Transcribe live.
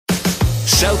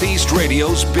South East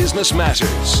Radio's Business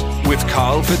Matters with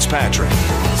Karl Fitzpatrick.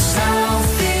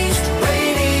 South East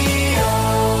Radio.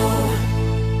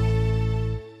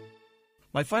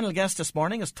 My final guest this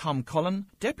morning is Tom Cullen,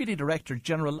 Deputy Director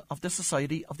General of the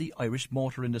Society of the Irish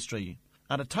Motor Industry.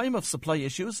 At a time of supply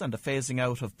issues and the phasing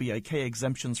out of BIK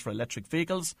exemptions for electric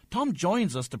vehicles, Tom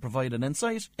joins us to provide an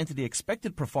insight into the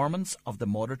expected performance of the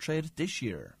motor trade this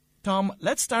year. Tom,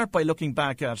 let's start by looking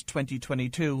back at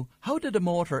 2022. How did the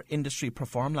motor industry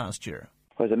perform last year?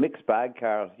 It was a mixed bag,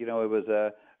 Karl. You know, it was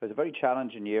a very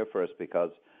challenging year for us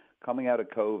because coming out of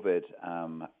COVID,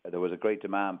 there was a great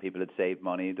demand. People had saved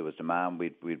money. There was demand.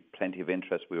 We'd plenty of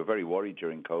interest. We were very worried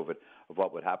during COVID of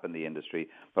what would happen in the industry,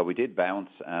 but we did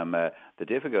bounce. The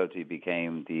difficulty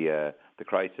became the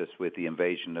crisis with the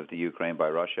invasion of the Ukraine by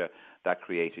Russia. That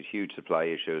created huge supply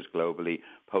issues globally.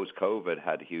 Post-COVID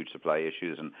had huge supply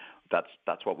issues, and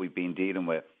that's what we've been dealing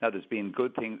with. Now, there's been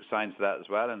good signs of that as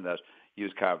well, and that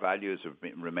used car values have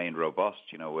remained robust.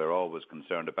 You know, we're always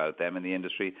concerned about them in the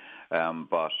industry.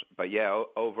 But yeah,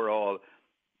 overall,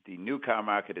 the new car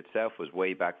market itself was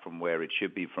way back from where it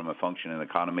should be from a functioning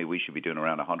economy. We should be doing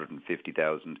around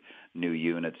 150,000 new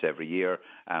units every year.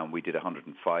 We did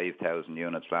 105,000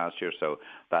 units last year, so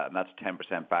that's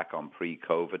 10% back on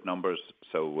pre-COVID numbers.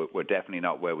 So we're definitely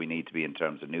not where we need to be in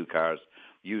terms of new cars.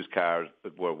 Used cars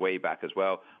were way back as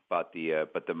well, but the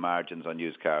margins on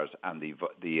used cars and the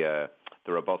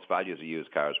robust values of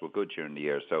used cars were good during the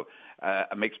year. So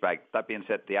a mixed bag. That being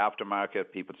said, the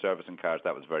aftermarket, people servicing cars,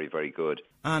 that was very, very good.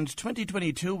 And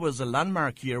 2022 was a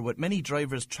landmark year with many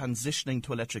drivers transitioning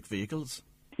to electric vehicles.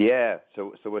 Yeah,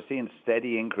 so we're seeing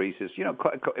steady increases, you know,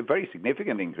 quite very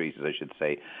significant increases, I should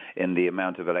say, in the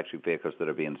amount of electric vehicles that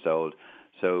are being sold.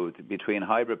 So between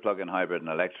hybrid, plug-in hybrid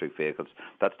and electric vehicles,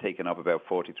 that's taken up about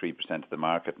 43% of the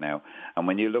market now. And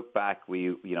when you look back,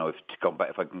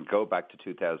 if I can go back to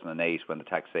 2008 when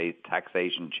the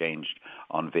taxation changed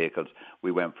on vehicles,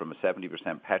 we went from a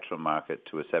 70% petrol market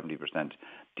to a 70%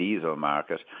 diesel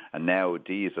market, and now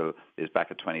diesel is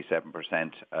back at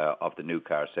 27% of the new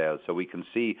car sales. So we can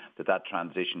see that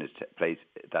transition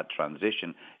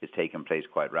is taking place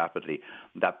quite rapidly.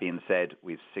 That being said,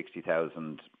 we've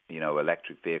 60,000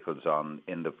 electric vehicles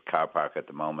in the car park at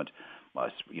the moment.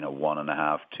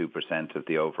 1.5-2% of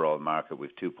the overall market.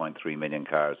 We've 2.3 million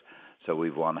cars. So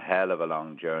we've one hell of a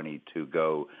long journey to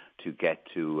go to get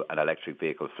to an electric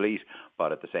vehicle fleet.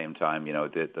 But at the same time,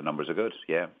 the numbers are good.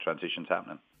 Yeah, transition's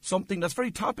happening. Something that's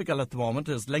very topical at the moment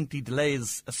is lengthy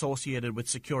delays associated with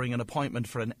securing an appointment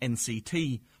for an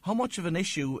NCT. How much of an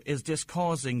issue is this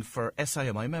causing for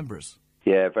SIMI members?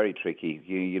 Yeah, very tricky.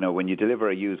 You know, when you deliver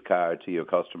a used car to your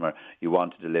customer, you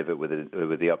want to deliver it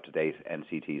with the up-to-date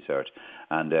NCT cert.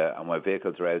 And when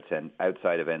vehicles are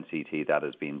outside of NCT, that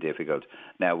has been difficult.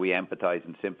 Now, we empathise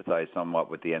and sympathise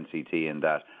somewhat with the NCT in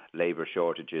that labour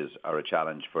shortages are a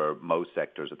challenge for most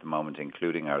sectors at the moment,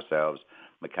 including ourselves.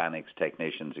 Mechanics,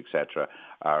 technicians, etc.,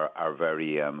 are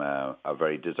very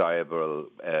desirable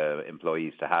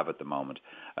employees to have at the moment.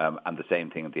 And the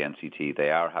same thing at the NCT. They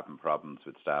are having problems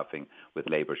with staffing, with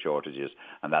labour shortages,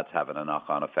 and that's having a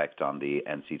knock-on effect on the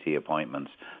NCT appointments,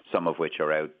 some of which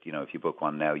are out. You know, if you book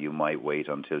one now, you might wait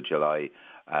until July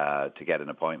to get an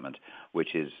appointment,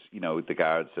 which is, the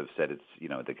guards have said it's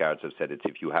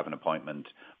if you have an appointment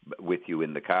with you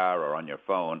in the car or on your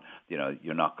phone,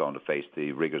 you're not going to face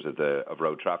the rigours of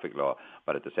road traffic law.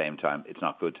 But at the same time, it's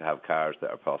not good to have cars that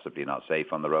are possibly not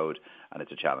safe on the road, and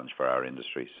it's a challenge for our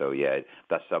industry. So yeah,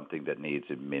 that's something that needs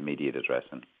immediate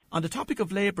addressing. On the topic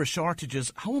of labour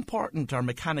shortages, how important are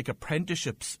mechanic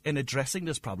apprenticeships in addressing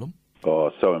this problem?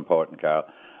 Oh, so important, Karl.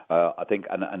 I think,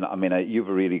 and I mean, you've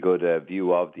a really good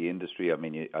view of the industry. I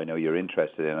mean, I know you're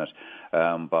interested in it,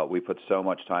 but we put so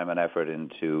much time and effort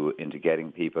into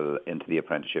getting people into the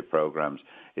apprenticeship programs.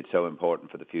 It's so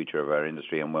important for the future of our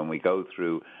industry. And when we go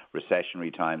through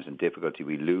recessionary times and difficulty,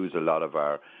 we lose a lot of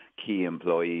our key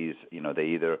employees. They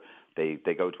either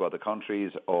they go to other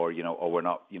countries, or we're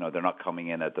not. They're not coming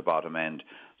in at the bottom end.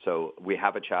 So we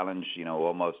have a challenge.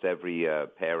 Almost every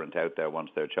parent out there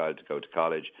wants their child to go to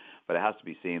college. But it has to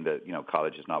be seen that,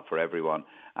 college is not for everyone,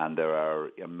 and there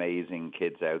are amazing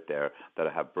kids out there that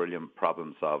have brilliant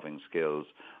problem-solving skills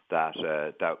that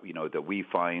we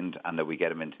find and that we get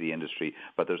them into the industry.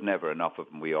 But there's never enough of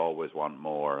them. We always want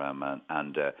more.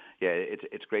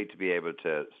 It's great to be able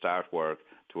to start work,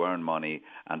 to earn money,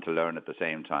 and to learn at the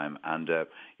same time. And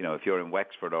if you're in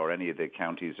Wexford or any of the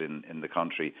counties in the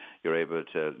country, you're able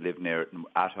to live near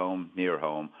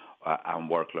home, and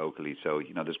work locally. So,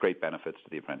 there's great benefits to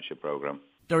the apprenticeship programme.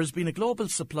 There has been a global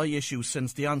supply issue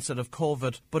since the onset of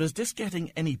COVID, but is this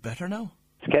getting any better now?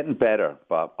 It's getting better,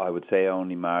 but I would say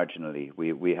only marginally.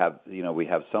 We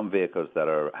have some vehicles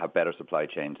that have better supply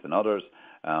chains than others,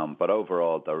 but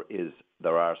overall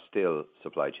there are still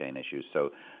supply chain issues.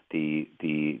 So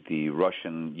the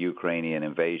Russian-Ukrainian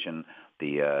invasion,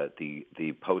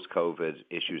 the post-COVID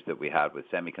issues that we had with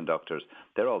semiconductors,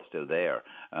 they're all still there.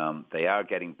 They are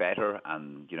getting better,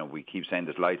 and we keep saying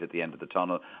there's light at the end of the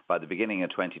tunnel. By the beginning of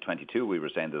 2022, we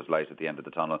were saying there's light at the end of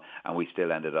the tunnel, and we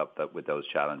still ended up with those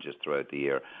challenges throughout the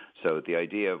year. So the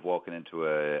idea of walking into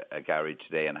a garage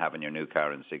today and having your new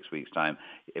car in 6 weeks' time,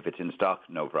 if it's in stock,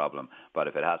 no problem. But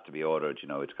if it has to be ordered,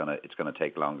 it's going to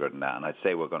take longer than that. And I'd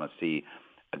say we're going to see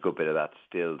a good bit of that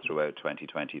still throughout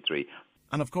 2023.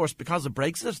 And of course, because of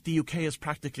Brexit, the UK is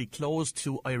practically closed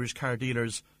to Irish car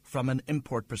dealers from an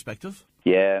import perspective.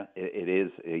 Yeah, it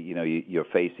is. You're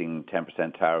facing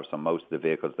 10% tariffs on most of the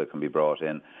vehicles that can be brought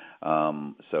in.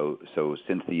 So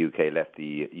since the UK left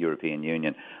the European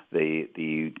Union,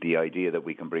 the idea that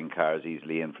we can bring cars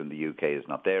easily in from the UK is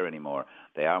not there anymore.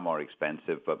 They are more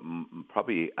expensive, but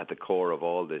probably at the core of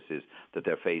all this is that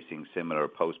they're facing similar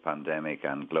post-pandemic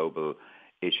and global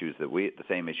issues the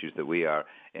same issues that we are,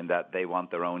 in that they want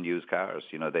their own used cars.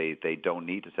 They don't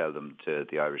need to sell them to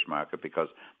the Irish market because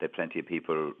there are plenty of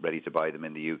people ready to buy them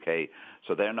in the UK.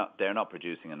 So they're not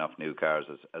producing enough new cars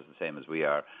as the same as we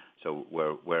are. So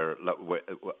we're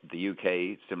the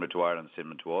UK, similar to Ireland,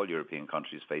 similar to all European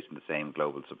countries, facing the same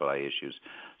global supply issues.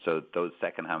 So those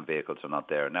second-hand vehicles are not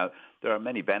there. Now, there are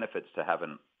many benefits to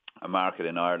having a market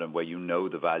in Ireland where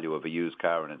the value of a used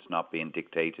car and it's not being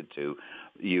dictated to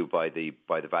you by the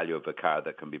value of a car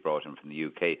that can be brought in from the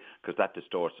UK, because that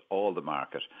distorts all the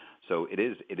market. So it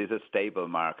is a stable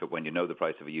market when you know the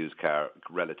price of a used car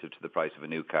relative to the price of a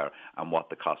new car and what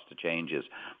the cost of change is.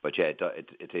 But yeah,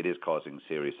 it is causing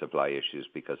serious supply issues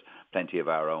because plenty of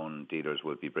our own dealers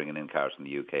would be bringing in cars from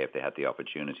the UK if they had the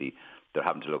opportunity. They're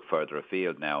having to look further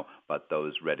afield now, but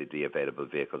those readily available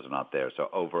vehicles are not there. So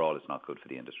overall, it's not good for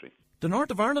the industry. The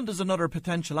north of Ireland is another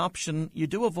potential option. You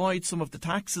do avoid some of the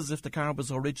taxes if the car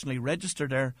was originally registered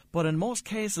there, but in most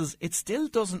cases, it still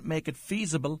doesn't make it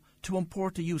feasible to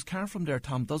import a used car from there,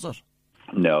 Tom, does it?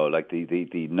 No, like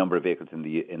the number of vehicles in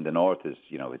the north is,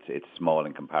 it's small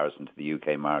in comparison to the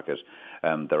UK market.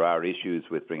 There are issues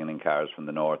with bringing in cars from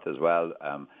the north as well.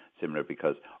 Similar,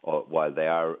 because while they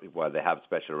have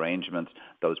special arrangements,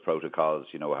 those protocols,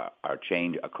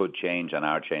 could change and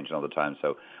are changing all the time.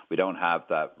 So we don't have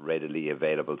that readily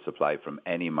available supply from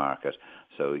any market.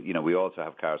 So we also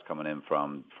have cars coming in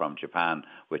from Japan,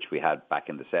 which we had back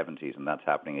in the 70s, and that's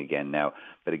happening again now.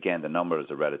 But again, the numbers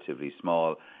are relatively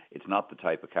small. It's not the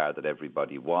type of car that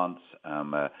everybody wants.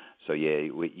 The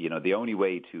only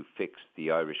way to fix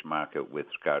the Irish market with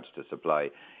regards to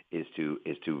supply is to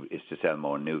sell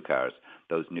more new cars.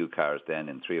 Those new cars then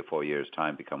in 3 or 4 years'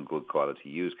 time become good quality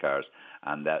used cars,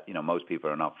 and that most people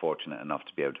are not fortunate enough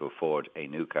to be able to afford a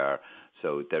new car,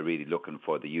 so they're really looking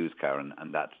for the used car, and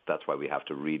that's why we have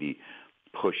to really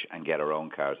push and get our own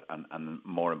cars, and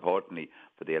more importantly,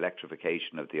 for the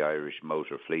electrification of the Irish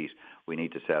motor fleet, we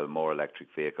need to sell more electric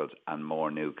vehicles and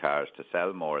more new cars to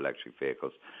sell more electric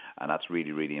vehicles, and that's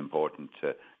really, really important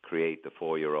to create the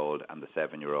 4-year-old and the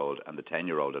 7-year-old and the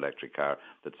 10-year-old electric car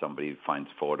that somebody finds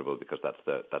affordable, because that's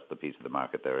the piece of the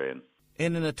market they're in.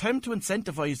 In an attempt to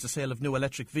incentivise the sale of new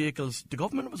electric vehicles, the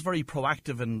government was very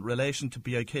proactive in relation to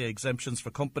BIK exemptions for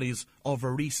companies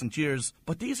over recent years,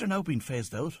 but these are now being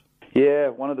phased out. Yeah,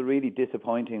 one of the really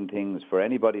disappointing things for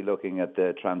anybody looking at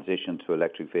the transition to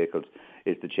electric vehicles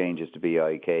is the changes to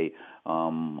BIK.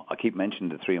 I keep mentioning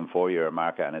the 3 and 4 year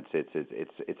market, and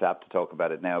it's apt to talk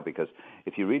about it now, because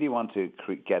if you really want to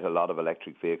get a lot of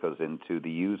electric vehicles into the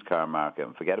used car market,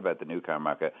 and forget about the new car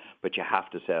market, but you have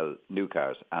to sell new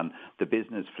cars, and the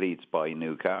business fleets buy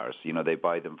new cars. They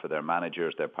buy them for their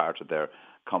managers. They're part of their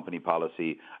company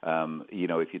policy.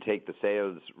 If you take the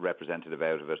sales representative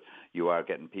out of it, you are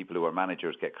getting people who are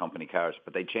managers get company cars,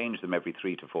 but they change them every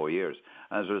 3 to 4 years.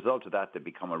 And as a result of that, they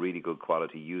become a really good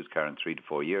quality used car in 3 to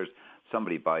 4 years.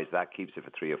 Somebody buys that, keeps it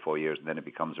for 3 or 4 years, and then it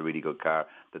becomes a really good car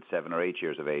that's 7 or 8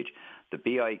 years of age. The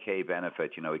BIK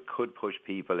benefit, it could push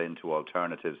people into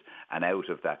alternatives and out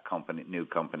of that new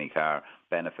company car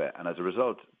benefit. And as a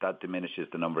result, that diminishes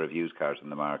the number of used cars in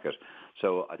the market.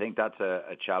 So I think that's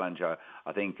a challenge.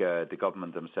 I think the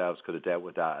government themselves could have dealt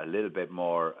with that a little bit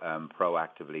more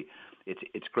proactively.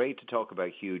 It's great to talk about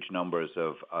huge numbers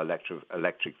of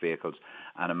electric vehicles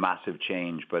and a massive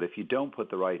change, but if you don't put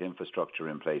the right infrastructure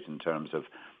in place in terms of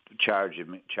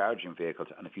charging vehicles,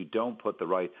 and if you don't put the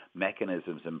right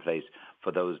mechanisms in place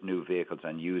for those new vehicles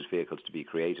and used vehicles to be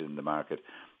created in the market,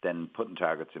 then putting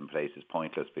targets in place is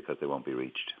pointless, because they won't be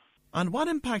reached. And what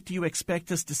impact do you expect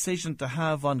this decision to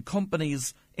have on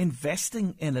companies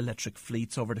investing in electric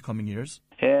fleets over the coming years?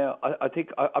 Yeah, I think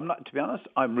I'm not. To be honest,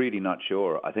 I'm really not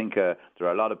sure. I think there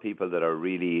are a lot of people that are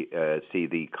really see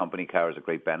the company car as a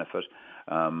great benefit.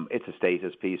 It's a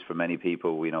status piece for many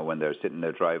people. You know, when they're sitting in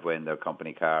their driveway in their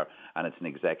company car and it's an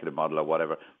executive model or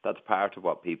whatever, that's part of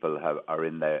what people are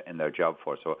in their job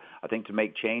for. So I think to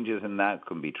make changes in that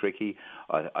can be tricky.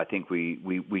 I think we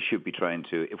should be trying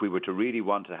to, if we were to really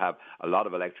want to have a lot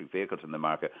of electric vehicles in the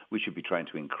market, we should be trying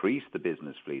to increase the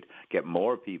business fleet, get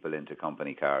more people into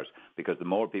company cars, because the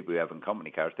more people we have in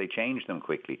company cars, they change them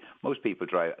quickly. Most people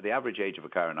drive, the average age of a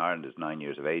car in Ireland is 9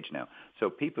 years of age now. So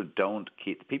people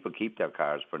keep their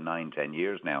cars for 9-10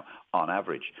 years now on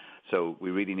average. So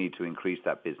we really need to increase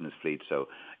that business fleet. So,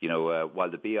 you know, while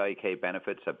the BIK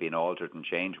benefits have been altered and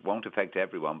changed, won't affect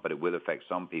everyone, but it will affect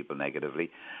some people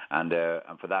negatively. And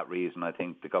for that reason, I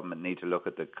think the government need to look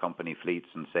at the company fleets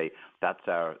and say that's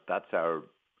our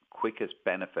quickest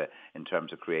benefit in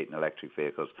terms of creating electric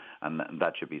vehicles, and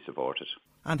that should be supported.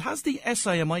 And has the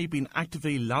SIMI been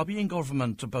actively lobbying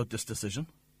government about this decision?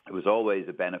 It was always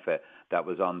a benefit that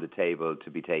was on the table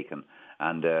to be taken,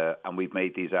 and we've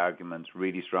made these arguments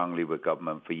really strongly with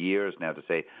government for years now to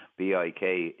say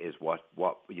BIK is what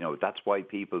you know, that's why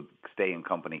people stay in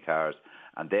company cars,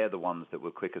 and they're the ones that will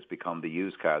quickest become the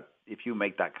used car. If you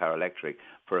make that car electric,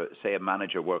 for, say, a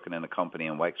manager working in a company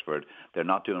in Wexford, they're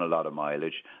not doing a lot of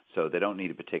mileage, so they don't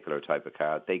need a particular type of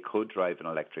car. They could drive an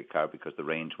electric car because the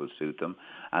range will suit them,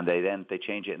 and they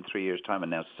change it in 3 years' time, and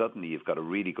now suddenly you've got a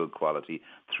really good quality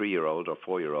 3-year-old or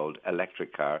 4-year-old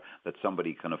electric car that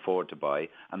somebody can afford to buy,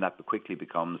 and that quickly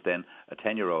becomes then a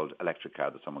 10-year-old electric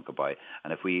car that someone could buy.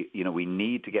 And if we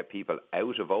need to get people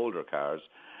out of older cars.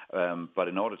 But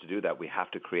in order to do that, we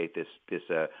have to create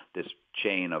this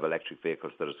chain of electric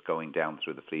vehicles that is going down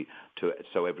through the fleet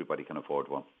so everybody can afford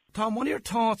one. Tom, what are your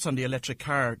thoughts on the electric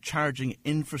car charging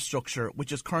infrastructure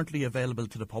which is currently available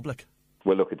to the public?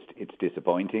 Well, look, it's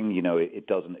disappointing. You know,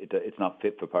 it's not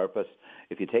fit for purpose.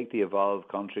 If you take the evolved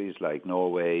countries like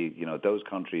Norway, you know, those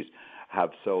countries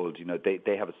have sold, you know,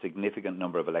 they have a significant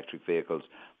number of electric vehicles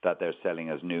that they're selling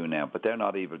as new now, but they're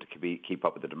not able to keep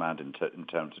up with the demand in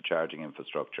terms of charging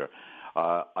infrastructure.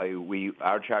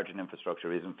 Our charging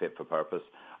infrastructure isn't fit for purpose.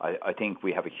 I think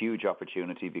we have a huge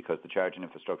opportunity because the charging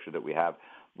infrastructure that we have,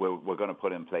 we're going to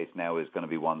put in place now is going to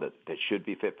be one that should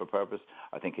be fit for purpose.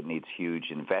 I think it needs huge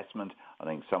investment. I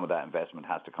think some of that investment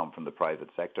has to come from the private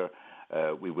sector.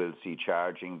 We will see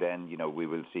charging then, you know, we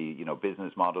will see, you know,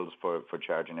 business models for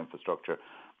charging infrastructure.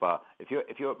 But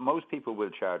most people will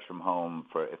charge from home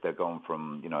if they're going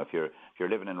from, you know, if you're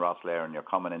living in Rosslare and you're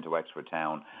coming into Wexford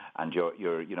town and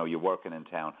you're working in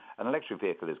town, an electric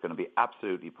vehicle is going to be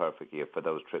absolutely perfect for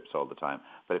those trips all the time.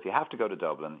 But if you have to go to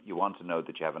Dublin, you want to know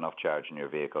that you have enough charge in your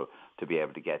vehicle to be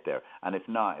able to get there. And if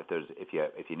not,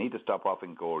 if you need to stop off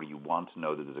in Gore, you want to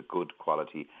know that there's a good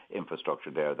quality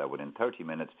infrastructure there that within 30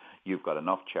 minutes you've got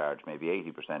enough charge, maybe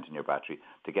 80% in your battery,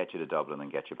 to get you to Dublin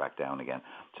and get you back down again.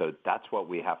 So that's what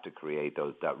we have to create,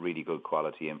 that really good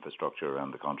quality infrastructure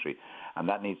around the country, and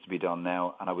that needs to be done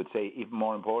now. And I would say even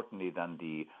more importantly than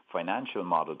the financial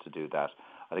model to do that,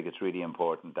 I think it's really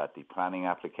important that the planning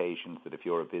applications, that if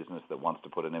you're a business that wants to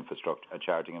put a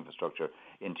charging infrastructure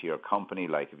into your company,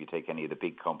 like if you take any of the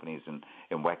big companies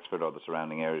in Wexford or the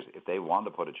surrounding areas, if they want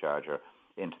to put a charger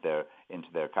into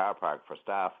their car park for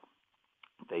staff,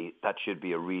 that should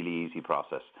be a really easy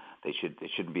process. It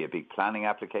shouldn't be a big planning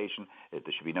application. There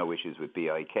should be no issues with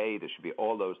BIK. There should be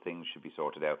all those things should be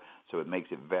sorted out. So it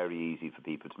makes it very easy for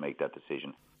people to make that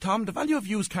decision. Tom, the value of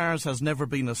used cars has never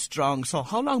been as strong. So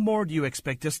how long more do you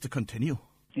expect this to continue?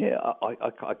 Yeah,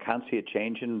 I can't see it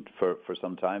changing for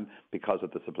some time because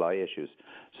of the supply issues.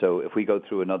 So if we go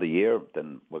through another year,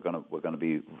 then we're going to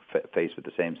be faced with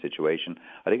the same situation.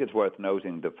 I think it's worth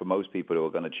noting that for most people who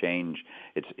are going to change,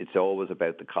 it's always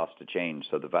about the cost of change.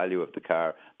 So the value of the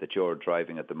car that you're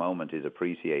driving at the moment is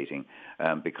appreciating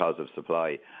because of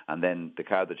supply, and then the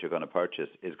car that you're going to purchase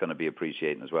is going to be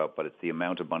appreciating as well. But it's the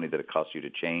amount of money that it costs you to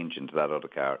change into that other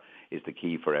car is the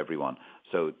key for everyone.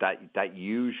 So that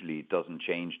usually doesn't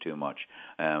change too much.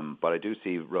 But I do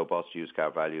see robust used car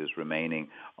values remaining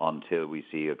until we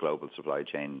see a global supply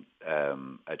chain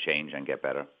a change and get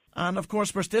better. And of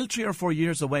course, we're still 3 or 4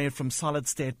 years away from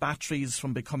solid-state batteries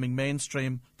from becoming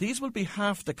mainstream. These will be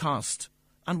half the cost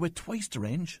and with twice the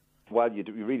range. Well, you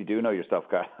really do know your stuff,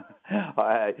 Karl.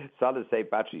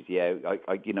 Solid-state batteries, yeah.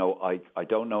 I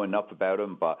don't know enough about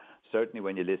them, but certainly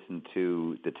when you listen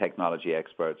to the technology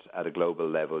experts at a global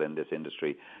level in this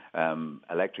industry,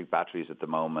 electric batteries at the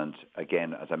moment,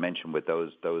 again, as I mentioned, with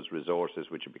those resources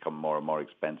which have become more and more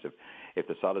expensive, if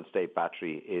the solid-state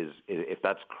battery if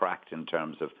that's cracked in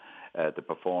terms of the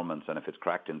performance, and if it's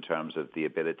cracked in terms of the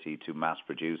ability to mass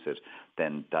produce it,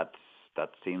 then that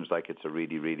seems like it's a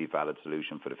really, really valid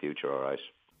solution for the future, all right?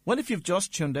 Well, if you've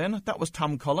just tuned in, that was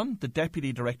Tom Cullen, the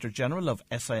Deputy Director General of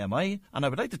SIMI, and I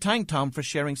would like to thank Tom for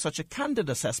sharing such a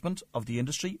candid assessment of the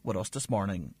industry with us this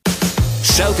morning.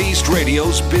 Southeast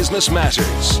Radio's Business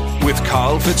Matters with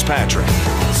Karl Fitzpatrick.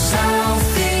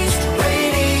 Southeast.